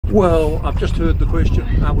Well, I've just heard the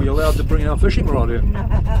question, are we allowed to bring our fishing rod in?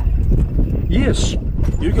 Yes,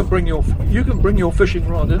 you can bring your fishing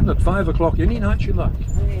rod in at 5 o'clock any night you like.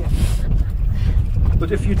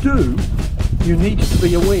 But if you do, you need to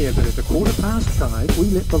be aware that at 5:15 we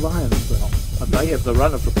let the lions out, and they have the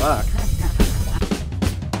run of the park.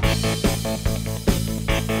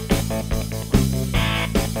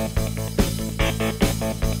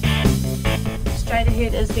 Straight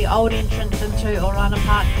ahead is the old entrance into Orana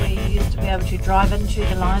Park, where you used to be able to drive into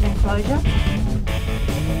the lion enclosure.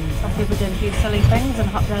 Some people did a few silly things and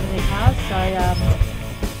hopped out of their cars, so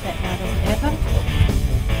that now doesn't happen.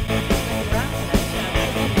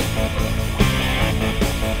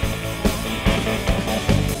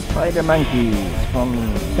 Spider monkeys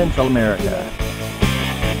from Central America.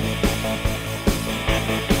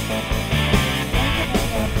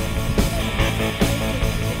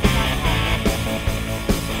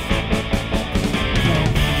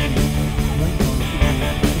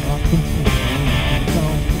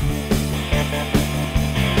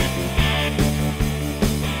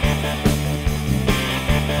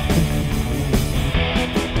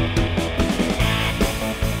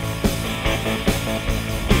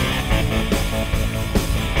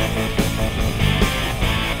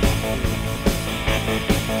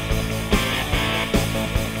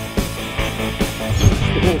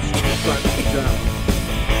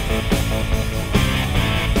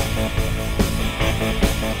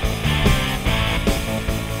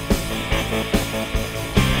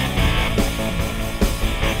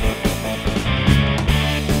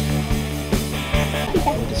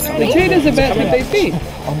 The cheetah's about to be beat.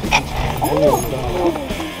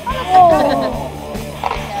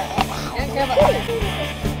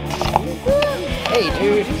 Hey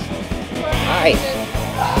dude. Hi.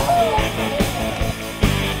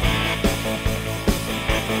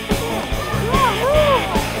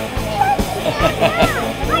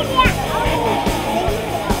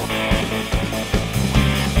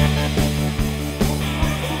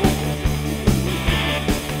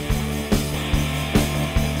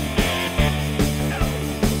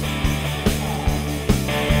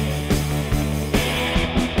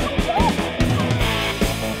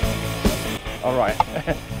 Alright,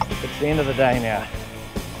 it's the end of the day now.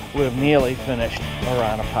 We've nearly finished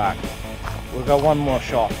Orana Park. We've got one more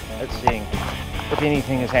shot at seeing if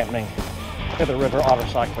anything is happening at the River Otter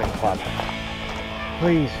Cycling Club.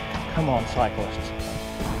 Please, come on cyclists.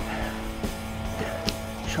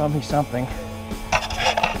 Show me something.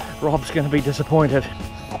 Rob's going to be disappointed.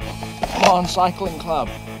 Come on cycling club.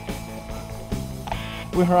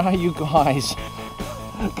 Where are you guys?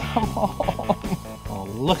 Come on. Oh,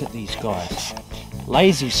 look at these guys.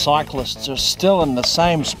 Lazy cyclists are still in the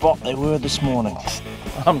same spot they were this morning.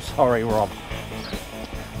 I'm sorry, Rob.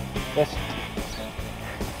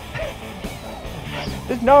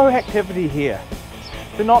 There's no activity here.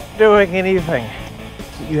 They're not doing anything.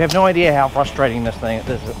 You have no idea how frustrating this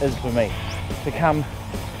is for me. To come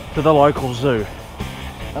to the local zoo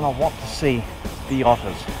and I want to see the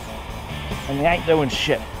otters. And they ain't doing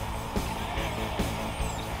shit.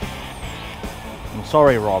 I'm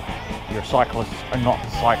sorry, Rob, your cyclists are not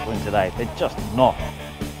cycling today. They're just not.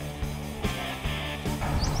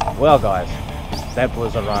 Well guys, that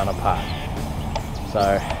was Orana Park. So,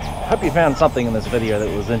 I hope you found something in this video that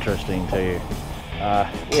was interesting to you.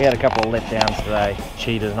 We had a couple of letdowns today.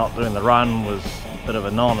 Cheetah's not doing the run was a bit of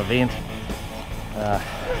a non-event.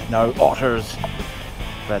 No otters,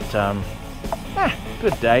 but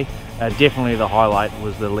good day. Definitely the highlight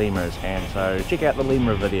was the lemurs, and so check out the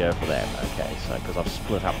lemur video for that. Okay, so because I've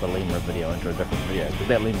split up the lemur video into a different video, because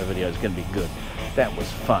that lemur video is going to be good. That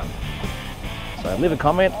was fun. So leave a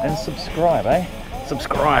comment and subscribe, eh?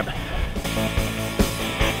 Subscribe.